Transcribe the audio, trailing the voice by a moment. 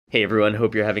Hey everyone,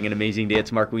 hope you're having an amazing day.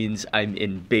 It's Mark Wiens. I'm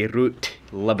in Beirut,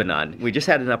 Lebanon. We just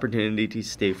had an opportunity to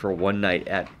stay for one night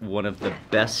at one of the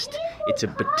best. It's a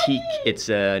boutique. It's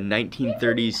a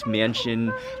 1930s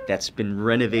mansion that's been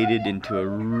renovated into a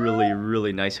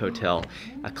really nice hotel,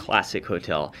 a classic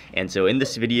hotel. And so in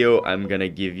this video, I'm gonna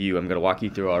walk you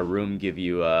through our room, give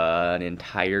you an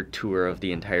entire tour of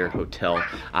the entire hotel.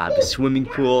 The swimming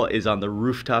pool is on the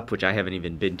rooftop, which I haven't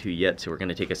even been to yet. So we're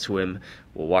gonna take a swim.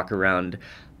 We'll walk around.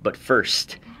 But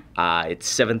first,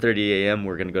 it's 7:30 a.m.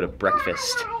 We're gonna go to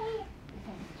breakfast.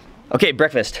 Okay,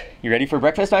 breakfast. You ready for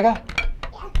breakfast, Aga?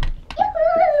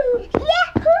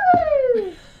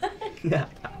 Yeah.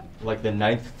 Like the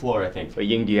 9th floor, I think. But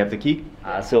Ying, do you have the key?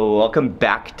 So I'll come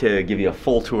back to give you a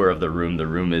full tour of the room. The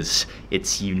room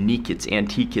it's unique, it's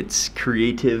antique, it's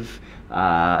creative.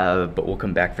 But we'll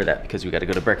come back for that because we gotta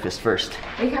go to breakfast first.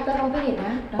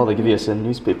 Oh, they give you us a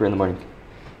newspaper in the morning.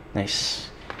 Nice.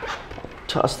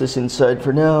 Toss this inside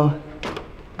for now.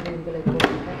 I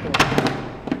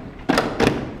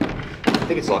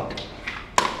think it's locked.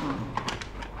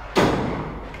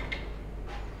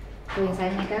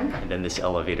 And then this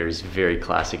elevator is very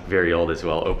classic, very old as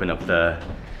well. Open up the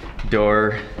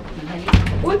door. Sorry,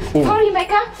 Micah. Sorry,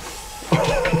 Micah.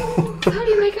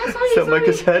 Sorry. Is that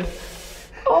Micah's head?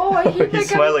 Oh, I hit He's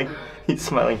smiling. He's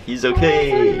smiling. He's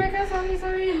okay. Oh, sorry, Micah.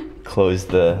 Sorry. Close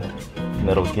the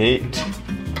metal gate.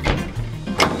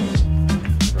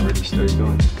 Already started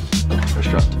going.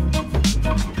 Restaurant.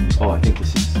 Oh, I think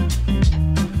this is.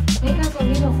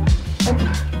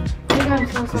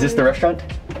 Is this the restaurant?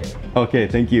 Okay,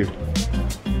 thank you.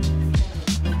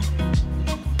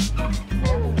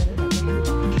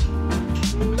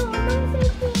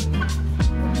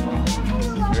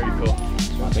 Very cool.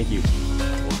 Thank you.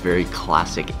 Very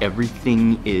classic.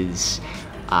 Everything is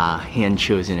hand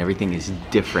chosen. Everything is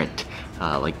different.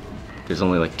 Like there's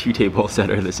only like 2 tables that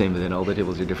are the same, but then all the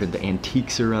tables are different. The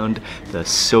antiques around, the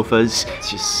sofas. It's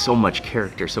just so much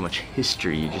character, so much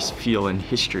history. You just feel in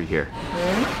history here.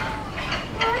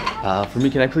 For me,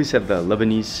 can I please have the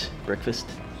Lebanese breakfast?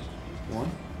 One?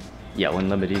 Yeah, one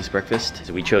Lebanese breakfast.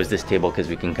 So we chose this table because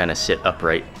we can kind of sit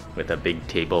upright with a big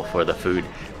table for the food,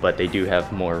 but they do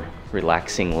have more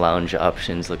relaxing lounge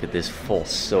options. Look at this, full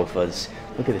sofas.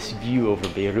 Look at this view over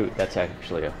Beirut. That's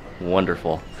actually a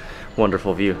wonderful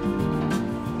view.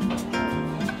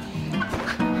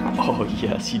 Oh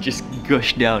yes, you just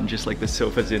gush down just like the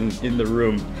sofas in the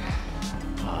room.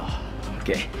 Oh,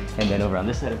 okay, and then over on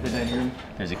this side of the dining room,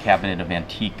 there's a cabinet of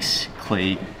antiques,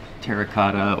 clay,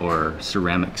 terracotta, or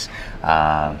ceramics.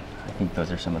 I think those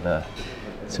are some of the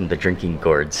drinking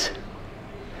gourds.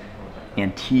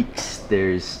 Antiques,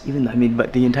 there's even,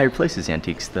 but the entire place is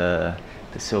antiques. The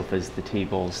sofas, the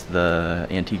tables, the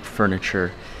antique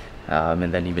furniture.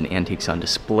 And then even antiques on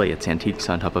display. It's antiques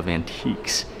on top of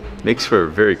antiques. Makes for a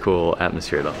very cool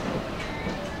atmosphere though.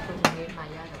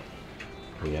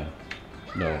 Yeah.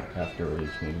 No,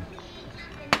 afterwards maybe.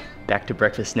 Back to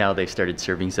breakfast now. They've started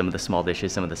serving some of the small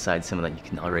dishes, some of the sides, some of that. You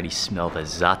can already smell the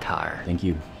za'atar. Thank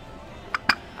you.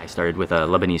 I started with a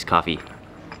Lebanese coffee.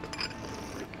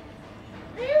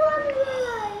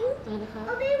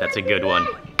 That's a good one.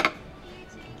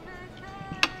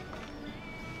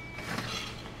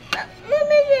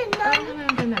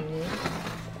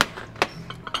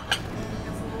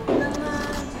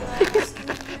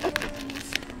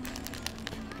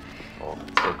 Oh,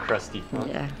 it's so crusty.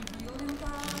 Yeah.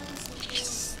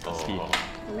 Oh.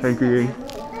 Thank you.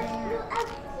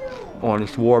 Oh, and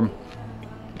it's warm.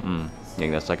 I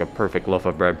think that's like a perfect loaf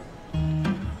of bread.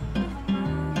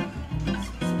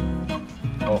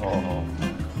 Oh.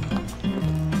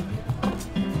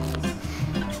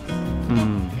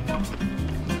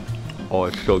 Oh,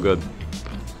 it's so good.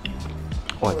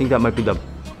 Oh, I think that might be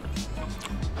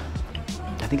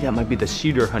the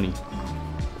cedar honey.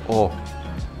 Oh.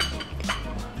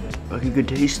 Like you can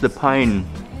taste the pine,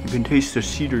 you can taste the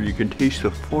cedar, you can taste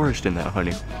the forest in that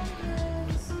honey.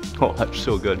 Oh, that's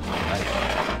so good.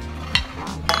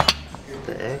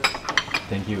 The egg.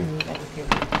 Thank you.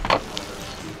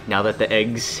 Now that the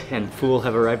eggs and fool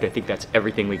have arrived, I think that's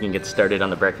everything. We can get started on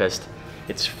the breakfast.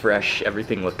 It's fresh,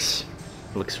 everything looks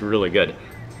really good.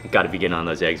 Got to begin on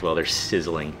those eggs while they're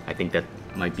sizzling. I think that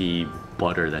might be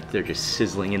butter that they're just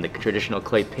sizzling in the traditional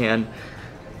clay pan.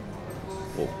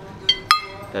 Whoa,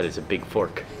 that is a big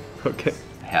fork. Okay,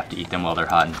 I have to eat them while they're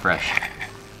hot and fresh.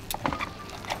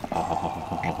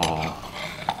 Oh.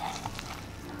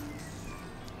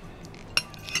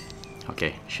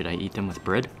 Okay, should I eat them with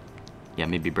bread? Yeah,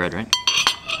 maybe bread, right?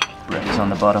 Bread is on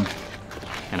the bottom.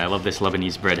 And I love this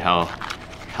Lebanese bread, how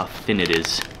thin it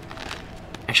is.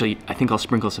 Actually, I think I'll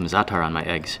sprinkle some za'atar on my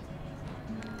eggs.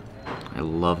 I I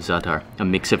love za'atar. A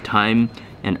mix of thyme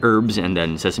and herbs and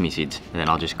then sesame seeds. And then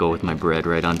I'll just go with my bread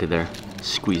right onto there.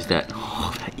 Squeeze that.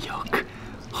 Oh, that yolk.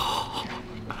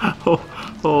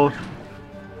 Oh,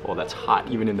 that's hot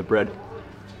even in the bread.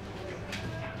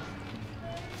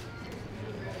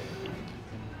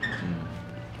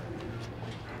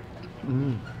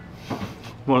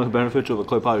 One of the benefits of the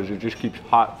clay pot is it just keeps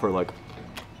hot for like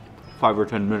 5 or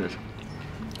 10 minutes.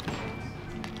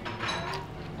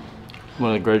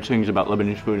 One of the great things about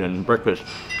Lebanese food and breakfast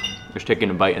is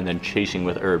taking a bite and then chasing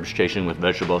with herbs, chasing with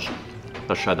vegetables.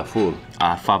 Let's try the food.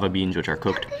 Fava beans, which are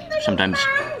cooked. Sometimes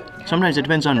it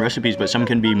depends on recipes, but some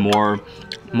can be more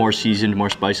seasoned,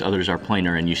 more spiced. Others are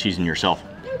plainer, and you season yourself.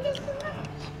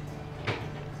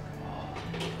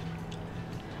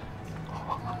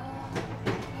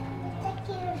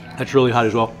 That's really hot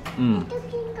as well.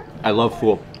 I love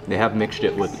fool. They have mixed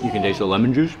it with, you can taste the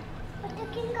lemon juice,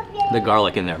 the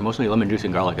garlic in there. Mostly lemon juice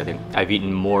and garlic, I think. I've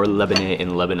eaten more Lebanese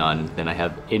in Lebanon than I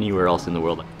have anywhere else in the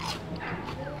world.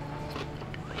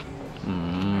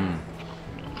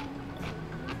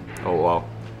 Oh wow.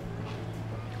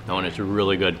 Oh, and it's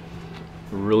really good.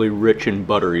 Really rich and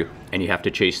buttery. And you have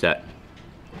to chase that.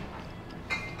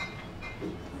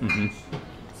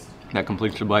 That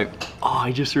completes the bite. Oh,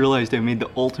 I just realized I made the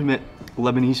ultimate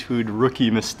Lebanese food rookie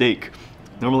mistake.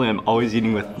 Normally I'm always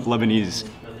eating with Lebanese,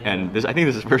 and I think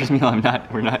this is the first meal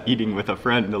we're not eating with a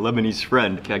friend, a Lebanese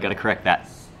friend. Okay, I gotta correct that.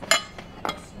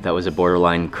 That was a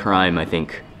borderline crime, I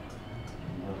think.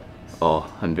 Oh,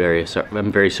 I'm very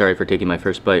sorry for taking my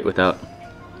first bite without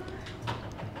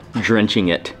drenching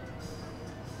it.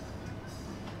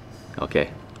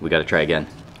 Okay, we gotta try again.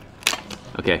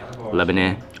 Okay,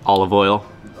 Lebanese olive oil.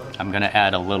 I'm gonna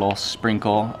add a little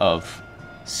sprinkle of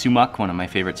sumac, one of my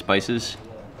favorite spices,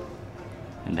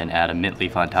 and then add a mint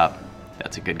leaf on top.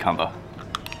 That's a good combo.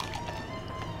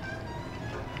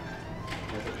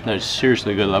 That is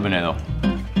seriously good Lebanese though.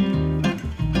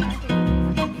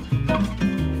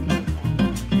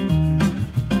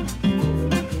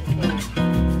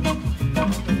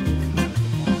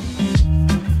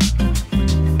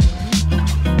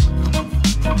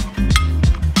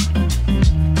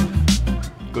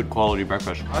 Good quality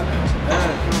breakfast.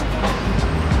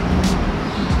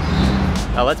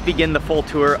 Let's begin the full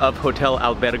tour of Hotel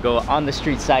Albergo on the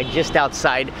street side, just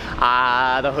outside.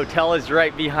 The hotel is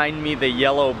right behind me, the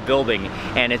yellow building,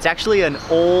 and it's actually an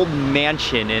old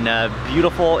mansion in a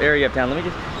beautiful area of town.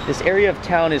 This area of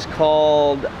town is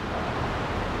called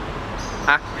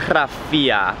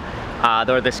Akrafia,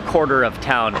 or this quarter of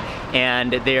town,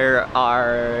 and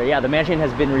the mansion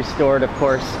has been restored, of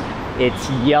course. It's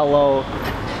yellow.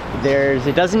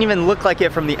 It doesn't even look like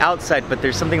it from the outside, but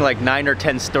there's something like 9 or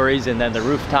 10 stories, and then the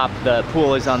rooftop, the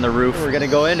pool is on the roof. We're gonna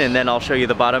go in and then I'll show you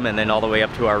the bottom and then all the way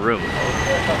up to our room.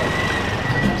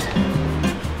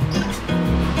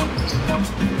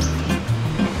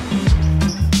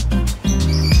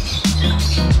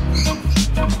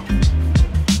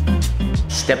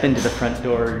 Step into the front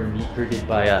door, you're greeted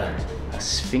by a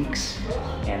sphinx,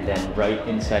 and then right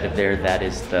inside of there, that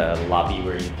is the lobby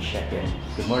where you check in.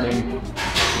 Good morning.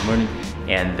 Good morning.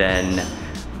 And then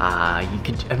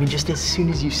just as soon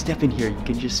as you step in here, you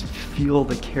can just feel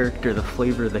the character, the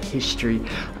flavor, the history.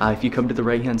 If you come to the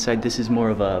right-hand side, this is more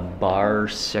of a bar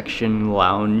section,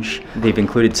 lounge. They've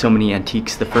included so many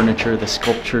antiques, the furniture, the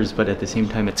sculptures, but at the same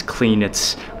time, it's clean,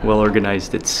 it's well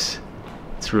organized, it's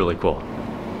really cool.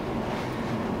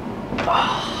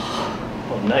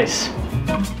 Oh, nice.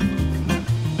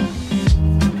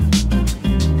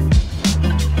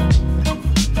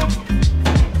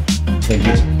 Thank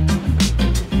you.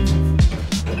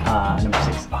 Number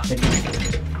 6. Oh, thank you.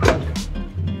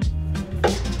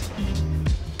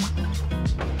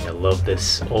 I love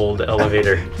this old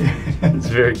elevator. It's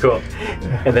very cool.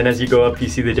 And then as you go up, you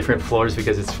see the different floors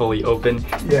because it's fully open.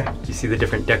 Yeah. You see the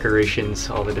different decorations,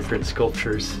 all the different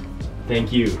sculptures.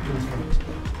 Thank you.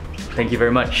 Thank you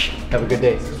very much. Have a good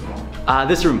day.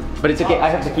 This room, but it's okay. I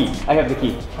have the key. I have the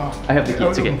key.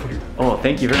 It's okay. Oh,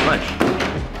 thank you very much.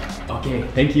 Okay,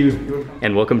 thank you.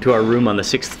 And welcome to our room on the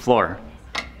 6th floor.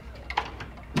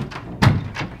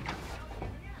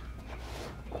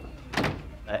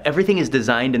 Everything is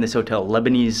designed in this hotel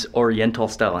Lebanese Oriental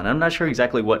style, and I'm not sure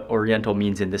exactly what Oriental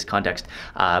means in this context,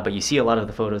 but you see a lot of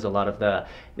the photos,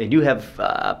 they do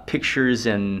have pictures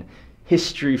and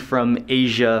history from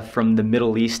Asia, from the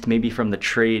Middle East, maybe from the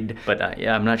trade, but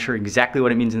yeah, I'm not sure exactly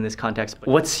what it means in this context.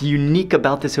 What's unique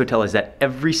about this hotel is that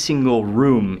every single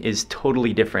room is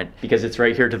totally different because it's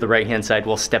right here to the right-hand side.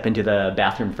 We'll step into the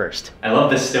bathroom first. I love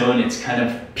this stone. It's kind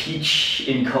of peach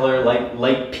in color,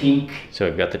 light pink. So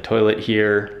I've got the toilet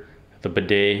here, the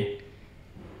bidet,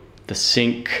 the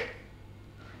sink,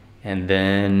 And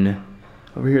then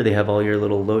over here they have all your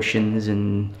little lotions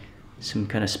and some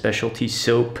kind of specialty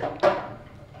soap.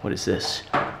 What is this?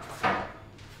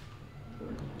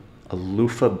 A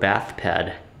loofah bath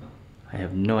pad. I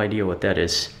have no idea what that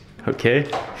is. Okay,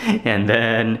 and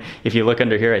then if you look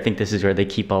under here, I think this is where they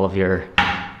keep all of your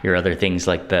other things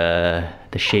like the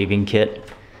shaving kit.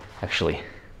 Actually,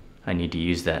 I need to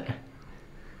use that.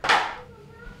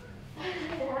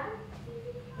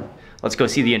 Let's go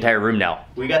see the entire room now.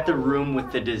 We got the room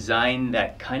with the design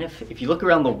that kind of, if you look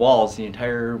around the walls, the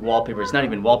entire wallpaper, it's not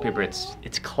even wallpaper,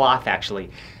 it's cloth actually.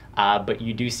 But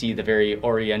you do see the very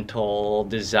oriental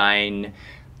design,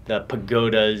 the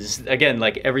pagodas. Again,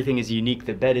 like everything is unique.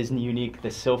 The bed is unique,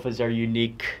 the sofas are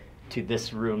unique to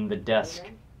this room, the desk.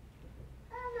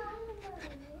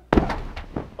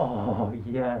 Oh,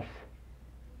 yes.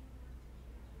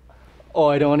 Oh,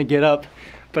 I don't want to get up,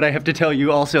 but I have to tell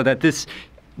you also that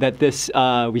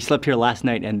we slept here last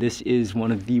night, and this is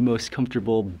one of the most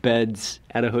comfortable beds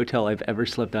at a hotel I've ever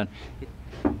slept on.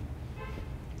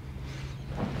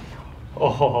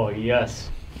 Oh, yes.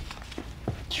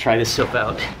 Let's try this soap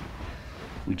out.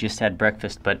 We just had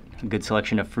breakfast, but a good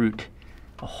selection of fruit.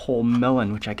 A whole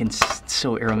melon, which it's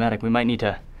so aromatic. We might need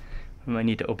to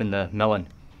open the melon.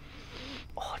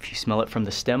 Oh, if you smell it from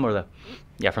the stem or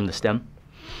from the stem.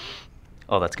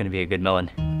 Oh, that's gonna be a good melon.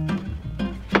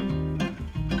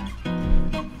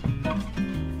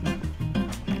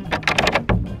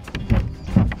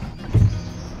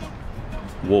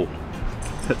 Whoa,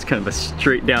 that's kind of a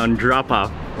straight down drop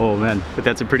off. Oh man, but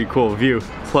that's a pretty cool view.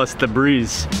 Plus the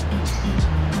breeze.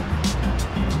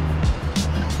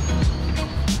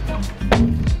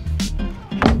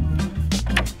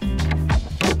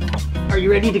 Are you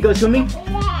ready to go swimming?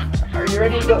 Yeah. Are you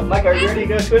ready to go, Mike, are you ready to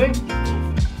go swimming?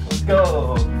 Let's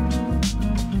go.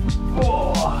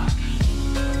 Oh.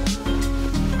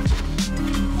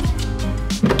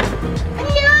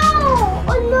 No!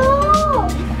 Oh no!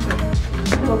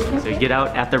 So you get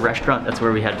out at the restaurant, that's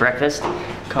where we had breakfast.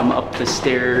 Come up the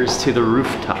stairs to the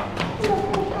rooftop.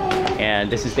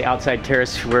 And this is the outside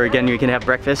terrace where again you can have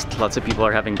breakfast. Lots of people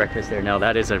are having breakfast there now.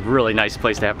 That is a really nice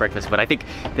place to have breakfast. But I think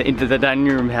the dining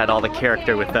room had all the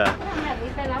character with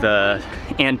the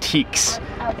antiques.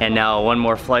 And now one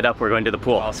more flight up, we're going to the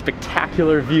pool. Wow,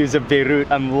 spectacular views of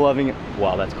Beirut. I'm loving it.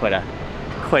 Wow, that's quite a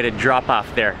drop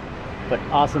off there. But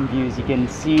awesome views. You can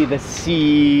see the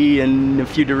sea in a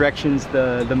few directions,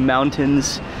 the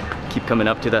mountains. Keep coming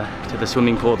up to the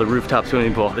swimming pool, the rooftop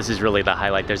swimming pool. This is really the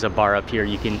highlight. There's a bar up here.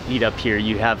 You can eat up here.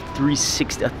 You have a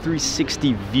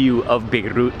 360 view of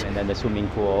Beirut, and then the swimming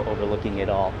pool overlooking it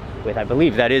all. With, I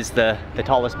believe that is the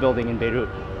tallest building in Beirut.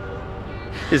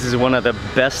 This is one of the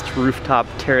best rooftop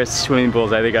terrace swimming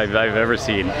pools I think I've ever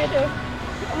seen.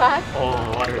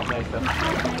 Oh, water is nice though.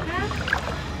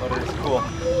 Water is cool.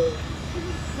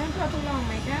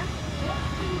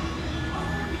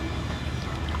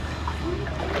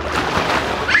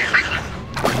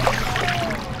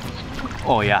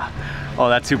 Oh yeah, oh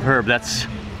that's superb. That's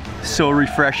so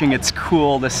refreshing. It's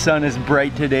cool. The sun is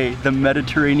bright today. The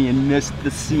Mediterranean mist,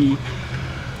 the sea.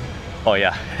 Oh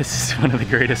yeah, this is one of the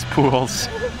greatest pools.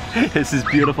 This is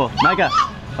beautiful. Micah,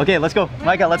 okay, let's go.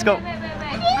 Micah, let's go.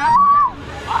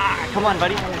 Ah, come on,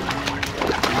 buddy.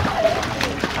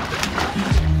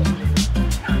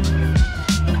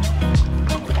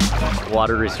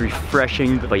 Water is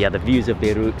refreshing, but yeah, the views of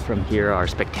Beirut from here are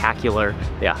spectacular.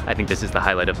 Yeah, I think this is the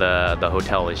highlight of the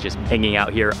hotel, is just hanging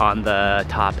out here on the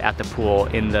top at the pool,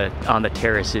 on the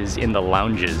terraces, in the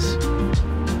lounges.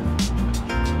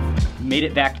 Made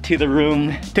it back to the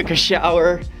room, took a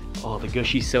shower. Oh, the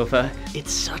gushy sofa.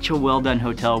 It's such a well done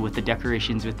hotel with the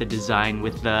decorations, with the design,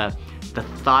 with the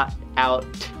thought out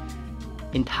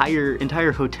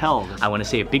entire hotel. I want to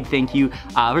say a big thank you.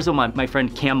 First of all, my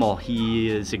friend Camel, he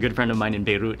is a good friend of mine in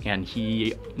Beirut, and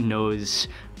he knows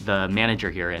the manager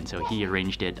here, and so he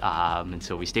arranged it. And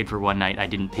so we stayed for one night. I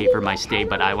didn't pay for my stay,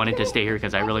 but I wanted to stay here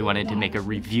because I really wanted to make a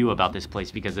review about this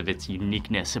place because of its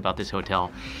uniqueness about this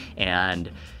hotel. And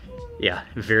yeah,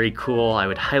 very cool. I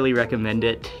would highly recommend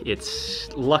it. It's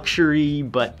luxury,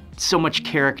 but so much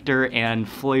character and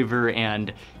flavor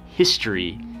and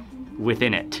history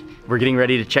within it. We're getting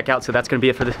ready to check out, so that's gonna be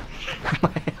it for the...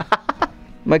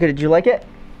 Micah, did you like it?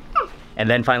 And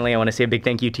then finally, I wanna say a big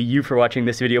thank you to you for watching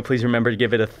this video. Please remember to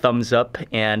give it a thumbs up.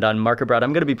 And on Mark Abroad,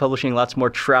 I'm gonna be publishing lots more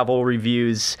travel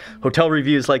reviews, hotel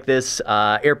reviews like this,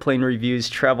 airplane reviews,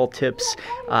 travel tips,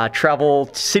 travel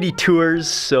city tours.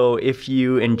 So if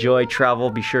you enjoy travel,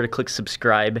 be sure to click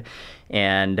subscribe.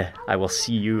 And I will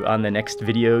see you on the next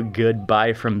video.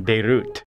 Goodbye from Beirut.